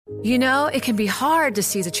You know, it can be hard to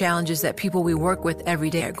see the challenges that people we work with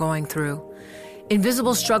every day are going through.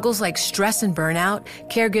 Invisible struggles like stress and burnout,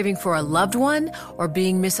 caregiving for a loved one, or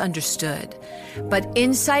being misunderstood. But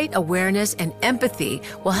insight, awareness, and empathy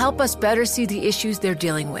will help us better see the issues they're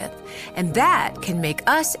dealing with. And that can make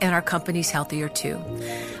us and our companies healthier too.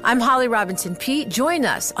 I'm Holly Robinson Peete. Join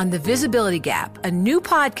us on The Visibility Gap, a new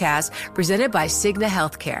podcast presented by Cigna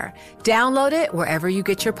Healthcare. Download it wherever you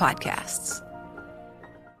get your podcasts.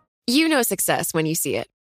 You know success when you see it.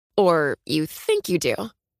 Or you think you do.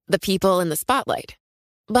 The people in the spotlight.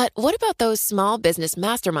 But what about those small business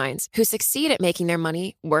masterminds who succeed at making their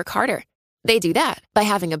money work harder? They do that by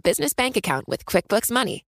having a business bank account with QuickBooks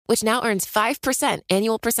Money, which now earns 5%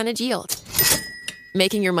 annual percentage yield.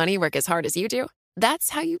 Making your money work as hard as you do?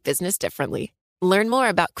 That's how you business differently. Learn more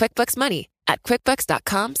about QuickBooks Money at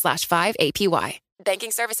quickbooks.com/5APY.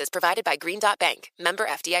 Banking services provided by Green Dot Bank. Member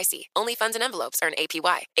FDIC. Only funds and envelopes earn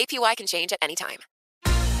APY. APY can change at any time.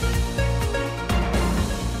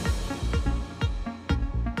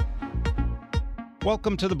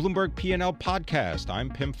 Welcome to the Bloomberg P&L podcast. I'm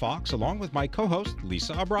Pim Fox, along with my co-host,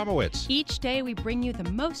 Lisa Abramowitz. Each day, we bring you the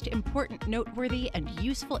most important, noteworthy, and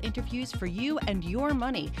useful interviews for you and your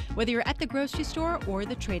money, whether you're at the grocery store or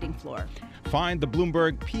the trading floor. Find the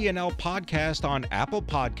Bloomberg P&L podcast on Apple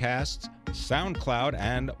Podcasts, SoundCloud,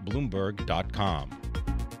 and Bloomberg.com.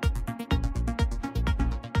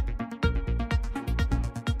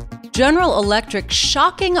 General Electric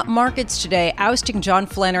shocking markets today, ousting John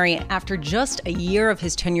Flannery after just a year of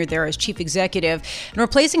his tenure there as chief executive and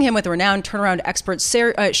replacing him with renowned turnaround expert.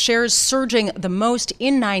 Shares surging the most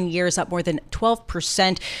in 9 years, up more than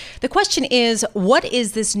 12%. The question is, what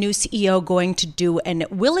is this new CEO going to do, and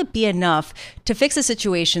will it be enough to fix a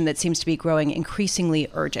situation that seems to be growing increasingly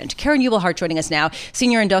urgent? Karen Ubelhart joining us now,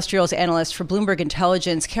 senior industrials analyst for Bloomberg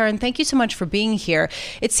Intelligence. Karen, thank you so much for being here.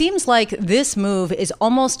 It seems like this move is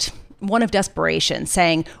almost one of desperation,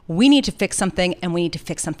 saying we need to fix something and we need to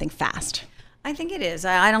fix something fast. I think it is.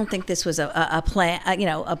 I don't think this was a plan.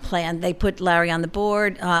 A plan. They put Larry on the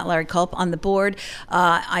board, Larry Culp on the board.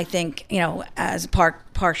 I think as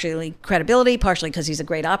partially credibility, partially because he's a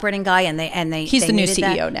great operating guy, and he's the new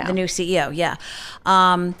CEO now. The new CEO, yeah.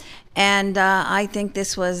 And I think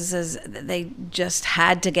this was they just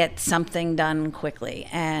had to get something done quickly.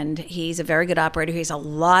 And he's a very good operator. He has a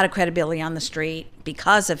lot of credibility on the street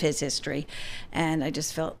because of his history. And I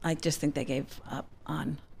just think they gave up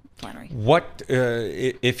on Flannery. What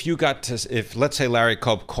if let's say Larry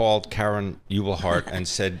Culp called Karen Ubelhart and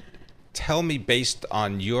said, "Tell me, based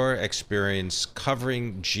on your experience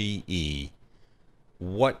covering GE,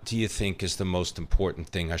 what do you think is the most important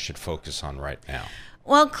thing I should focus on right now?"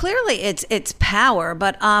 Well, clearly it's power,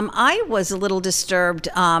 but I was a little disturbed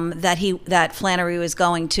that Flannery was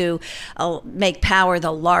going to make power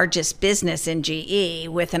the largest business in GE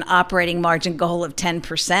with an operating margin goal of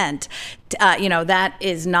 10%. That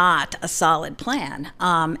is not a solid plan.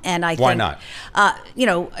 And I Why think, not? A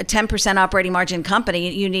 10% operating margin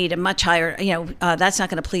company, you need a much higher. That's not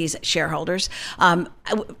going to please shareholders.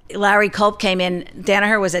 Larry Culp came in.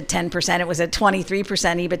 Danaher was at 10%. It was a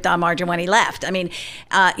 23% EBITDA margin when he left. I mean,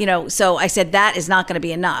 so I said that is not going to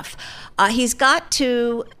be enough. He's got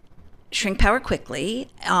to shrink power quickly.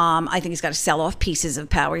 I think he's got to sell off pieces of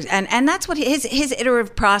power. And that's what his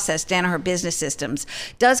iterative process, Danaher Business Systems,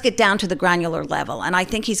 does get down to the granular level. And I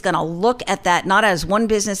think he's going to look at that not as one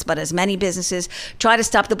business, but as many businesses, try to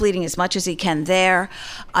stop the bleeding as much as he can there.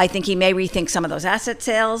 I think he may rethink some of those asset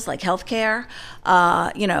sales like healthcare,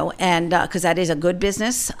 and because that is a good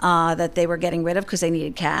business that they were getting rid of because they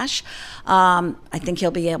needed cash. I think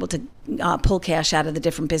he'll be able to pull cash out of the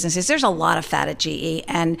different businesses. There's a lot of fat at GE,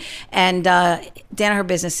 and Danaher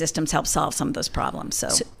Business Systems help solve some of those problems. So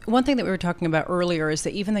one thing that we were talking about earlier is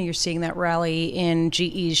that even though you're seeing that rally in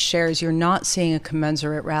GE's shares, you're not seeing a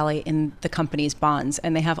commensurate rally in the company's bonds,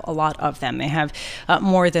 and they have a lot of them. They have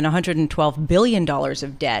more than $112 billion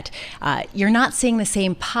of debt. You're not seeing the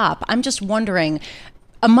same pop. I'm just wondering,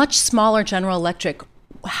 a much smaller General Electric,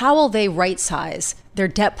 how will they right-size their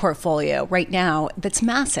debt portfolio right now that's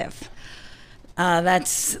massive?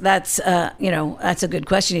 That's a good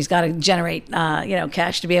question. He's got to generate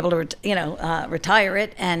cash to be able to retire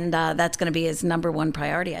it, and that's going to be his number one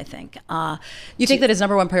priority, I think. You think that his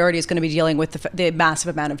number one priority is going to be dealing with the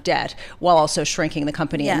massive amount of debt while also shrinking the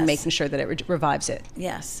company and making sure that it revives it?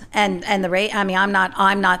 Yes, and the rate. I mean, I'm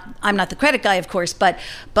not the credit guy, of course, but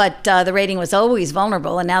the rating was always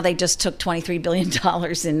vulnerable, and now they just took $23 billion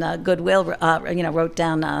in goodwill. Wrote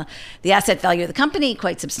down the asset value of the company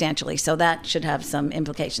quite substantially, so that should have some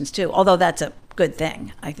implications too, although that's a good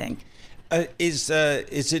thing, I think. Is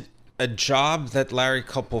it a job that Larry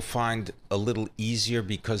Culp will find a little easier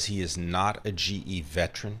because he is not a GE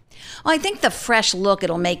veteran? Well, I think the fresh look,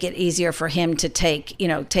 it'll make it easier for him to take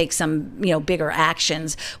some, bigger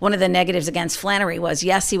actions. One of the negatives against Flannery was,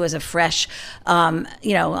 yes, he was a fresh,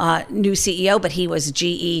 new CEO, but he was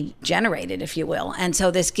GE generated, if you will. And so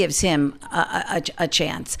this gives him a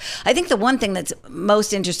chance. I think the one thing that's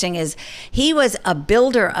most interesting is he was a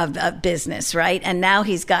builder of a business, right? And now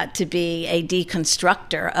he's got to be a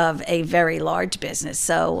deconstructor of a very large business.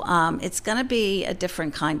 So it's going to be a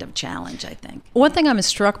different kind of challenge, I think. One thing I'm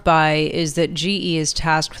struck by is that GE is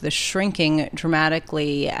tasked with shrinking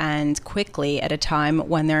dramatically and quickly at a time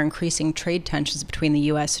when there are increasing trade tensions between the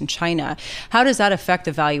U.S. and China. How does that affect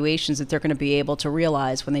the valuations that they're going to be able to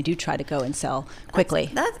realize when they do try to go and sell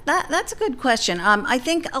quickly? That's a good question. I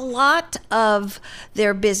think a lot of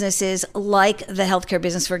their businesses, like the healthcare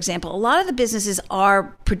business, for example, a lot of the businesses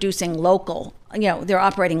are producing local. They're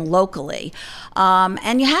operating locally.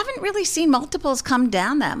 And you haven't really seen multiples come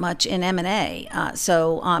down that much in M&A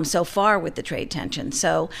so far with the trade tension.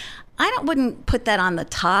 So I wouldn't put that on the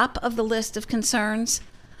top of the list of concerns.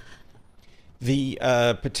 The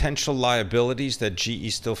potential liabilities that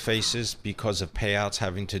GE still faces because of payouts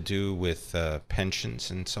having to do with pensions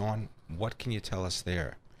and so on, what can you tell us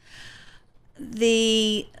there?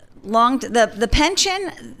 The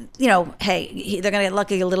pension, they're going to get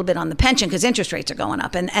lucky a little bit on the pension because interest rates are going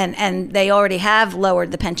up, and they already have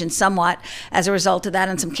lowered the pension somewhat as a result of that,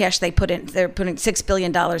 and some cash they're putting $6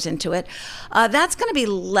 billion into it. That's going to be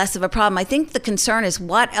less of a problem. I think the concern is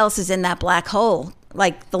what else is in that black hole,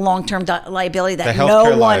 like the long-term liability that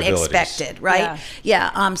no one expected, right?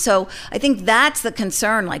 Yeah. So I think that's the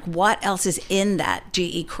concern, like what else is in that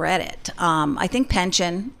GE credit. I think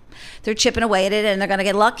pension, they're chipping away at it, and they're going to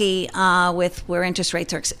get lucky with where interest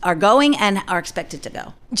rates are going and are expected to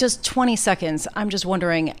go. Just 20 seconds. I'm just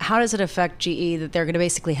wondering, how does it affect GE that they're going to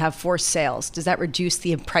basically have forced sales? Does that reduce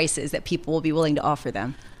the prices that people will be willing to offer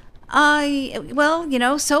them?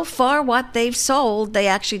 So far what they've sold, they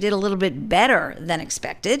actually did a little bit better than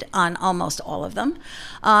expected on almost all of them.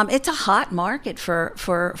 It's a hot market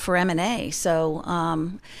for M&A, so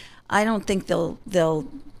I don't think they'll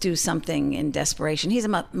do something in desperation. He's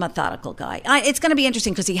a methodical guy. It's going to be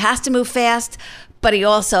interesting because he has to move fast, but he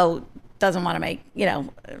also doesn't want to make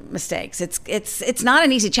mistakes. It's not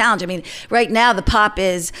an easy challenge. I mean, right now the pop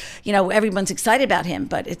is everyone's excited about him,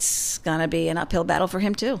 but it's gonna be an uphill battle for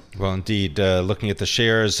him too. Well, indeed, looking at the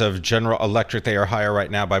shares of General Electric, they are higher right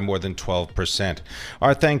now by more than 12%.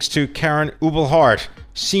 Our thanks to Karen Ubelhart,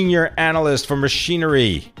 senior analyst for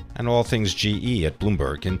machinery and all things GE at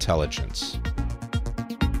Bloomberg Intelligence.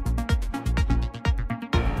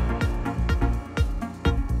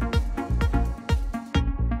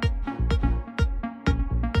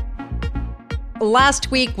 Last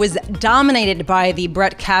week was dominated by the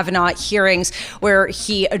Brett Kavanaugh hearings, where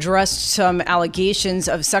he addressed some allegations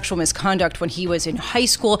of sexual misconduct when he was in high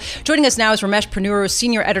school. Joining us now is Ramesh Ponnuru,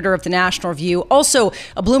 senior editor of the National Review, also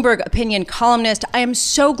a Bloomberg opinion columnist. I am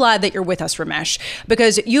so glad that you're with us, Ramesh,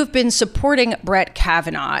 because you've been supporting Brett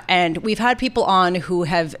Kavanaugh, and we've had people on who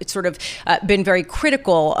have sort of been very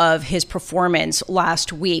critical of his performance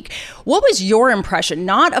last week. What was your impression,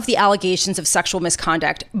 not of the allegations of sexual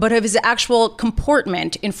misconduct, but of his actual comportment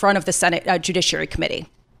in front of the Senate Judiciary Committee?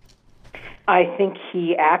 I think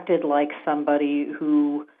he acted like somebody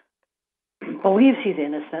who believes he's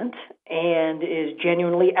innocent and is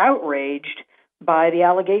genuinely outraged by the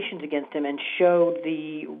allegations against him and showed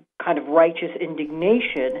the kind of righteous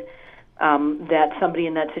indignation that somebody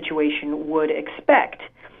in that situation would expect.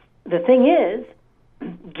 The thing is,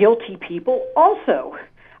 guilty people also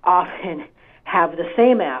often have the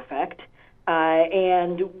same affect,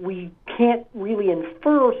 and we can't really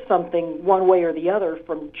infer something one way or the other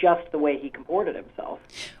from just the way he comported himself.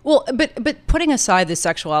 Well, but putting aside the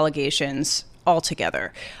sexual allegations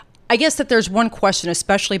altogether, I guess that there's one question,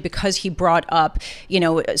 especially because he brought up,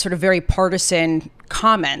 sort of very partisan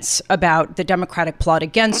comments about the Democratic plot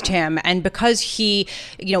against him. And because he,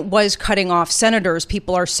 was cutting off senators,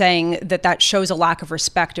 people are saying that shows a lack of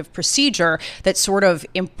respect of procedure that's sort of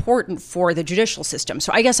important for the judicial system.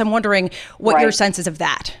 So I guess I'm wondering what your sense is of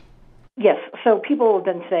that. Yes. So people have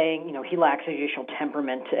been saying, he lacks a judicial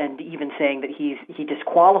temperament, and even saying that he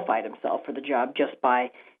disqualified himself for the job just by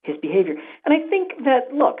his behavior. And I think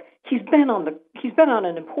that, look, he's been on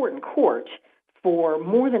an important court for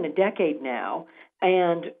more than a decade now,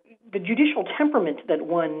 and the judicial temperament that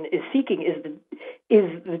one is seeking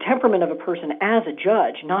is the temperament of a person as a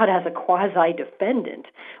judge, not as a quasi-defendant,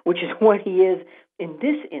 which is what he is in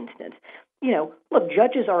this instance. Look,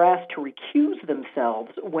 judges are asked to recuse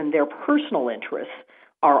themselves when their personal interests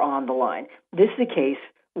are on the line. This is a case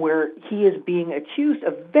where he is being accused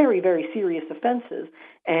of very, very serious offenses,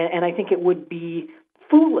 and I think it would be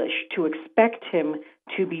foolish to expect him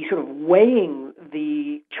to be sort of weighing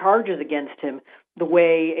the charges against him the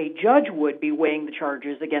way a judge would be weighing the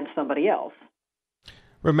charges against somebody else.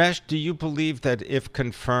 Ramesh, do you believe that if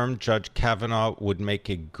confirmed, Judge Kavanaugh would make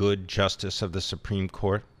a good justice of the Supreme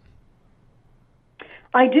Court?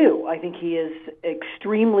 I do. I think he is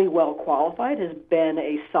extremely well qualified, has been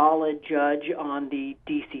a solid judge on the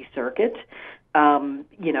D.C. Circuit. The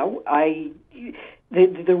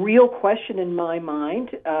real question in my mind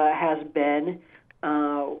has been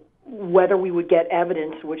whether we would get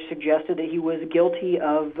evidence which suggested that he was guilty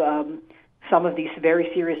of some of these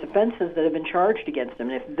very serious offenses that have been charged against him.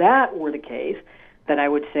 And if that were the case, then I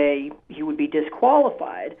would say he would be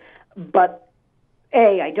disqualified. But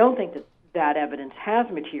A, I don't think that evidence has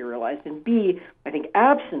materialized, and B, I think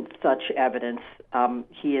absent such evidence,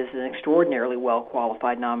 he is an extraordinarily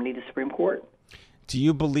well-qualified nominee to the Supreme Court. Do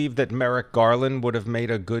you believe that Merrick Garland would have made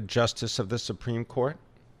a good justice of the Supreme Court?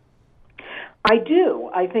 I do.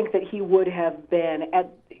 I think that he would have been a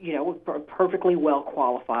perfectly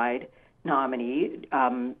well-qualified nominee,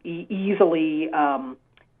 easily of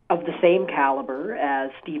the same caliber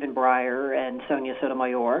as Stephen Breyer and Sonia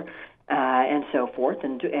Sotomayor, and so forth,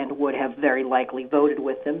 and would have very likely voted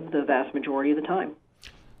with them the vast majority of the time.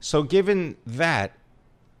 So given that,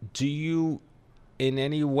 do you in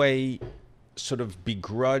any way sort of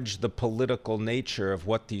begrudge the political nature of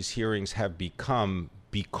what these hearings have become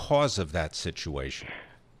because of that situation?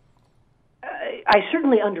 I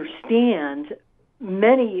certainly understand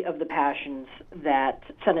many of the passions that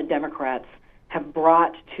Senate Democrats have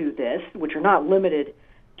brought to this, which are not limited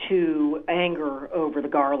to anger over the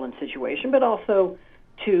Garland situation, but also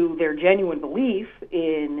to their genuine belief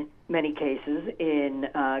in many cases in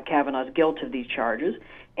Kavanaugh's guilt of these charges,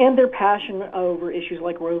 and their passion over issues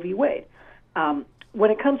like Roe v. Wade. When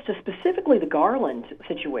it comes to specifically the Garland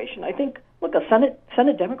situation, I think, look,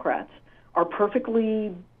 Senate Democrats are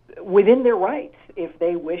perfectly within their rights if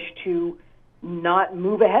they wish to not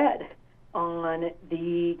move ahead on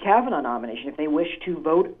the Kavanaugh nomination, if they wish to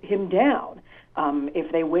vote him down,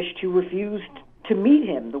 if they wish to refuse to meet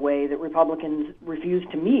him the way that Republicans refused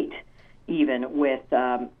to meet even with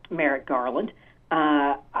Merrick Garland.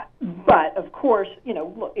 But, of course,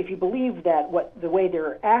 look, if you believe that the way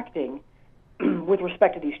they're acting with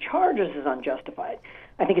respect to these charges is unjustified,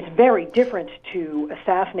 I think it's very different to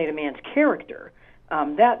assassinate a man's character.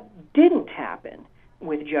 That didn't happen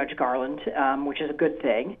with Judge Garland, which is a good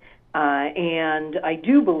thing. And I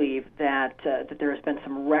do believe that there has been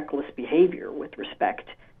some reckless behavior with respect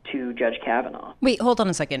to Judge Kavanaugh. Wait, hold on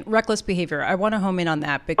a second. Reckless behavior. I want to home in on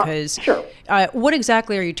that because sure. What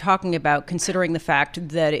exactly are you talking about, considering the fact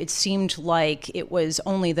that it seemed like it was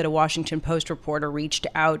only that a Washington Post reporter reached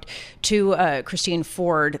out to Christine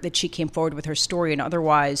Ford, that she came forward with her story, and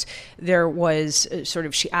otherwise there was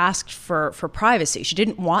she asked for privacy. She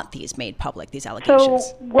didn't want these made public, these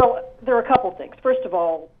allegations. Well, there are a couple things. First of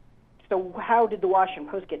all, so how did the Washington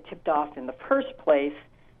Post get tipped off in the first place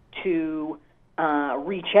to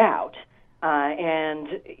reach out? And,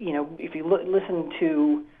 if you listen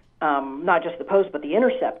to not just the Post, but the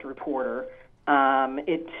Intercept reporter,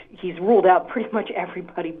 he's ruled out pretty much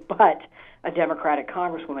everybody but a Democratic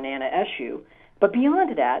Congresswoman, Anna Eshoo. But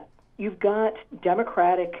beyond that, you've got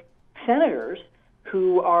Democratic senators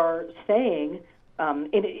who are saying,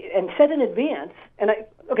 and said in advance,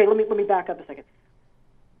 let me back up a second.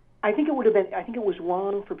 I think it was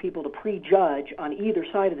wrong for people to prejudge on either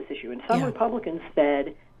side of this issue. And some Republicans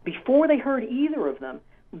said before they heard either of them,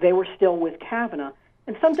 they were still with Kavanaugh.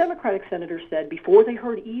 And some Democratic senators said before they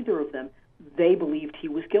heard either of them, they believed he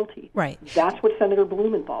was guilty. Right. That's what Senator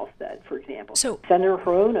Blumenthal said, for example. So Senator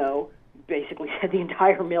Hirono basically said the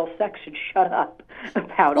entire male sex should shut up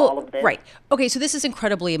about all of this. Right. Okay, so this is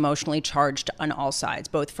incredibly emotionally charged on all sides,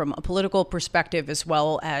 both from a political perspective as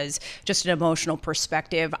well as just an emotional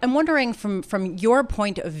perspective. I'm wondering from your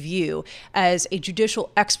point of view as a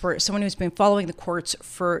judicial expert, someone who's been following the courts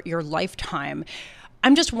for your lifetime,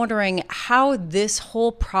 I'm just wondering how this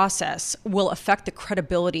whole process will affect the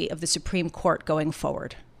credibility of the Supreme Court going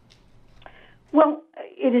forward. Well,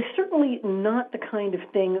 it is certainly not the kind of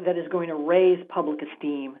thing that is going to raise public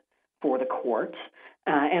esteem for the courts.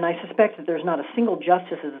 And I suspect that there's not a single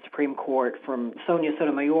justice of the Supreme Court, from Sonia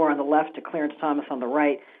Sotomayor on the left to Clarence Thomas on the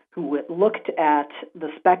right, who looked at the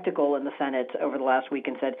spectacle in the Senate over the last week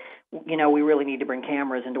and said, we really need to bring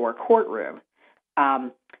cameras into our courtroom.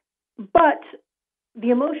 But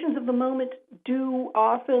the emotions of the moment do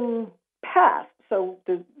often pass. So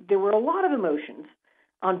there were a lot of emotions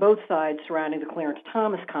on both sides surrounding the Clarence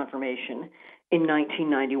Thomas confirmation in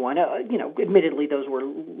 1991. Admittedly, those were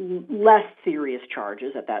less serious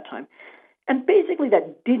charges at that time. And basically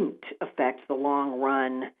that didn't affect the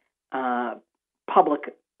long-run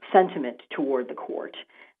public sentiment toward the court.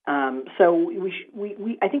 So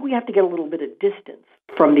I think we have to get a little bit of distance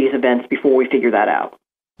from these events before we figure that out.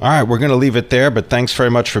 All right, we're going to leave it there, but thanks very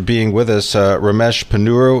much for being with us. Ramesh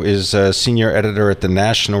Ponnuru is a senior editor at the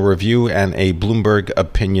National Review and a Bloomberg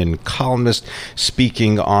opinion columnist,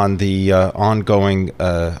 speaking on the ongoing,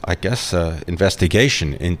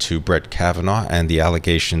 investigation into Brett Kavanaugh and the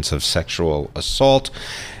allegations of sexual assault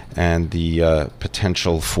and the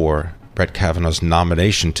potential for Brett Kavanaugh's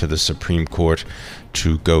nomination to the Supreme Court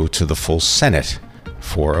to go to the full Senate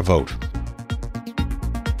for a vote.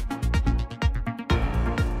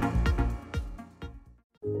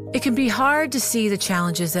 It can be hard to see the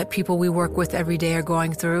challenges that people we work with every day are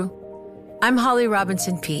going through. I'm Holly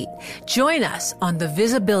Robinson Peete. Join us on The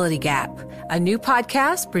Visibility Gap, a new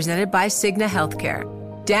podcast presented by Cigna Healthcare.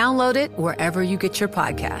 Download it wherever you get your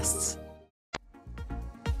podcasts.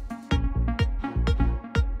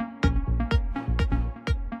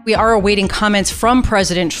 We are awaiting comments from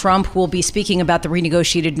President Trump, who will be speaking about the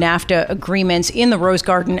renegotiated NAFTA agreements in the Rose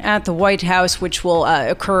Garden at the White House, which will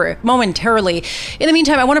occur momentarily. In the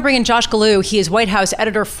meantime, I want to bring in Josh Galou. He is White House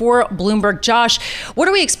editor for Bloomberg. Josh, what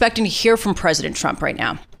are we expecting to hear from President Trump right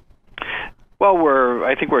now? Well,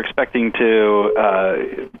 I think we're expecting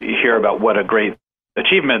to hear about what a great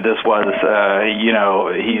achievement this was.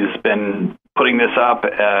 He's been putting this up.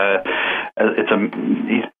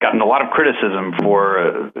 He's gotten a lot of criticism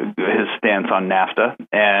for his stance on NAFTA,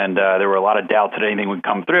 and there were a lot of doubts that anything would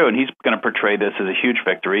come through. And he's going to portray this as a huge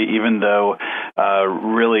victory, even though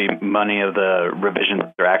really many of the revisions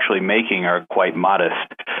they're actually making are quite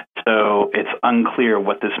modest. So it's unclear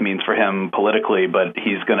what this means for him politically, but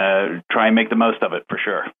he's going to try and make the most of it for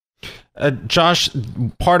sure. Josh,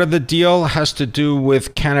 part of the deal has to do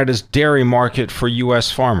with Canada's dairy market for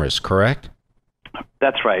U.S. farmers, correct?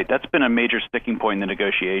 That's right. That's been a major sticking point in the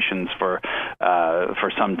negotiations for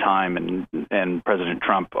some time, and President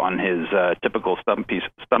Trump, on his typical stump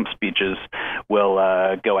speeches, will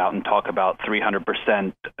go out and talk about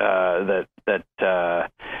 300%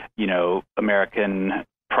 American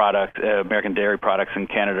dairy products in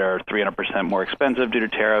Canada are 300% more expensive due to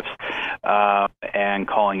tariffs, and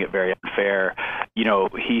calling it very unfair.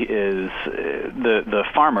 He is the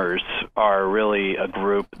farmers are really a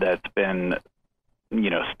group that's been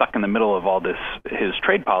stuck in the middle of all this, his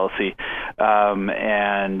trade policy,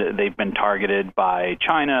 and they've been targeted by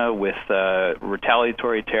China with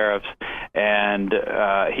retaliatory tariffs, and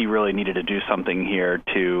he really needed to do something here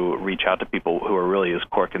to reach out to people who are really his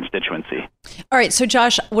core constituency. All right, so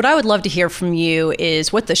Josh, what I would love to hear from you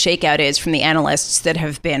is what the shakeout is from the analysts that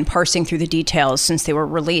have been parsing through the details since they were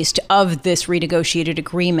released of this renegotiated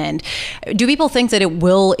agreement. Do people think that it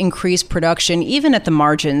will increase production, even at the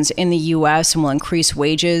margins in the U.S., and will increase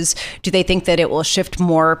wages? Do they think that it will shift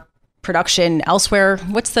more production elsewhere?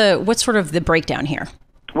 What's sort of the breakdown here?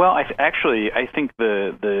 Well, I think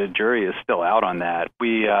the jury is still out on that.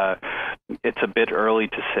 It's a bit early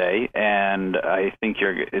to say, and I think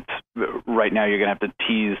right now you're going to have to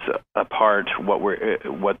tease apart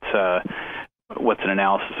what's an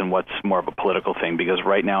analysis and what's more of a political thing, because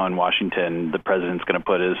right now in Washington, the president's going to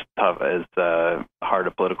put as hard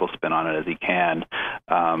a political spin on it as he can.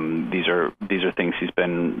 These are things he's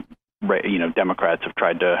been. Democrats have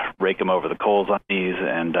tried to rake him over the coals on these,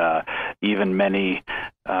 and even many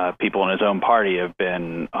people in his own party have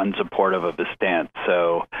been unsupportive of his stance.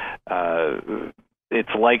 So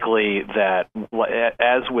it's likely that,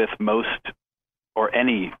 as with most or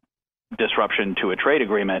any disruption to a trade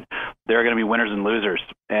agreement, there are going to be winners and losers,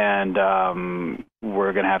 and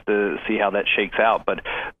we're going to have to see how that shakes out. But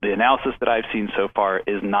the analysis that I've seen so far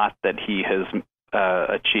is not that he has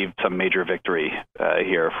achieved some major victory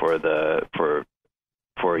here for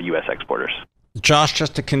U.S. exporters. Josh,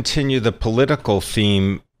 just to continue the political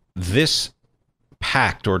theme, this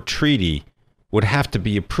pact or treaty would have to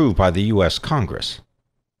be approved by the U.S. Congress.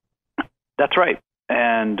 That's right,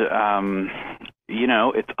 and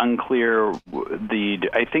it's unclear.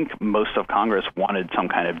 I think most of Congress wanted some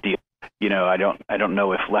kind of deal. I don't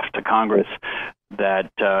know if left to Congress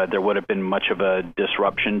that there would have been much of a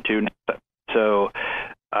disruption to. So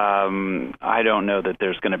I don't know that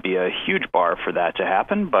there's going to be a huge bar for that to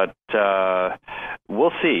happen, but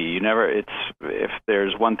we'll see. If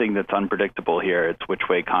there's one thing that's unpredictable here, it's which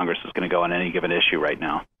way Congress is going to go on any given issue right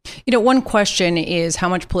now. One question is how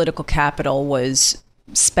much political capital was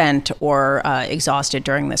spent or exhausted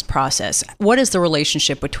during this process. What is the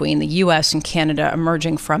relationship between the U.S. and Canada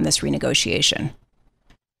emerging from this renegotiation?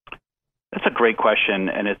 That's a great question,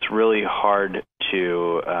 and it's really hard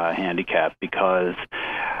to handicap because,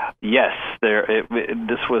 yes,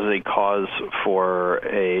 this was a cause for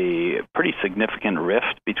a pretty significant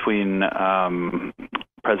rift between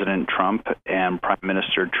President Trump and Prime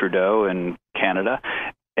Minister Trudeau in Canada.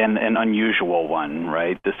 And an unusual one,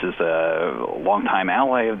 right? This is a longtime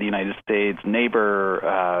ally of the United States, neighbor.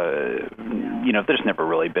 There's never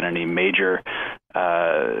really been any major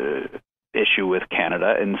issue with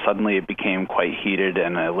Canada, and suddenly it became quite heated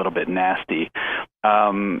and a little bit nasty.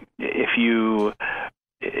 If you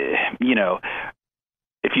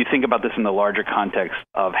think about this in the larger context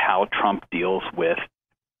of how Trump deals with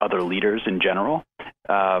other leaders in general,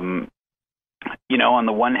 on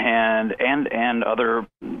the one hand, and other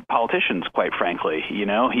politicians, quite frankly,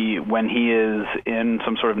 when he is in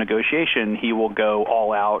some sort of negotiation, he will go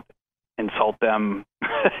all out, insult them,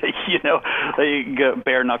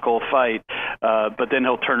 bare knuckle fight, but then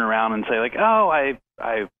he'll turn around and say like, oh,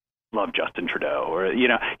 I love Justin Trudeau, or he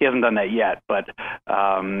hasn't done that yet, but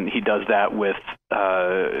he does that with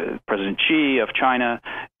President Xi of China.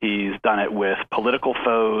 He's done it with political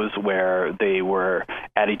foes where they were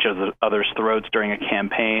at each other's throats during a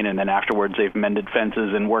campaign, and then afterwards they've mended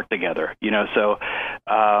fences and worked together. So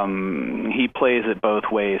he plays it both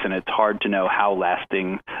ways, and it's hard to know how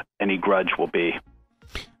lasting any grudge will be.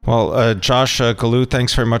 Well, Josh Galoo,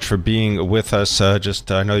 thanks very much for being with us. I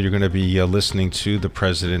know you're going to be listening to the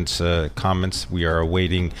president's comments. We are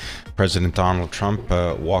awaiting President Donald Trump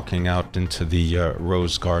walking out into the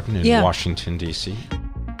Rose Garden in Washington, D.C.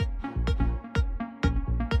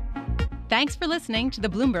 Thanks for listening to the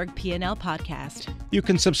Bloomberg P&L podcast. You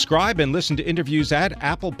can subscribe and listen to interviews at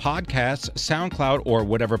Apple Podcasts, SoundCloud, or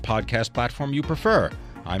whatever podcast platform you prefer.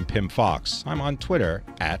 I'm Pim Fox. I'm on Twitter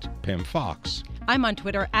at Pim Fox. I'm on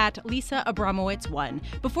Twitter at Lisa Abramowitz1.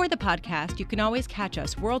 Before the podcast, you can always catch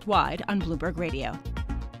us worldwide on Bloomberg Radio.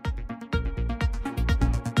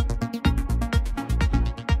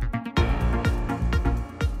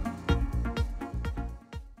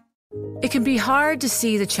 It can be hard to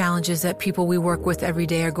see the challenges that people we work with every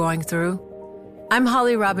day are going through. I'm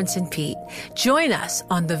Holly Robinson Peete. Join us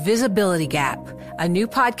on The Visibility Gap, a new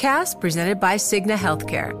podcast presented by Cigna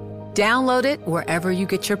Healthcare. Download it wherever you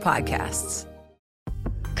get your podcasts.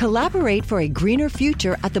 Collaborate for a greener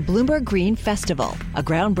future at the Bloomberg Green Festival, a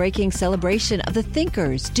groundbreaking celebration of the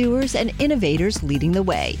thinkers, doers, and innovators leading the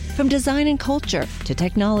way. From design and culture to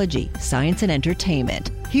technology, science, and entertainment.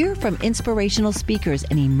 Hear from inspirational speakers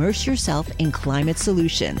and immerse yourself in climate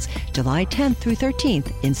solutions. July 10th through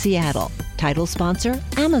 13th in Seattle. Title sponsor,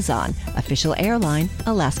 Amazon. Official airline,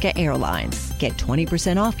 Alaska Airlines. Get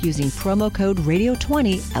 20% off using promo code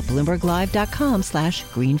radio20 at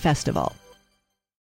BloombergLive.com/Green Festival.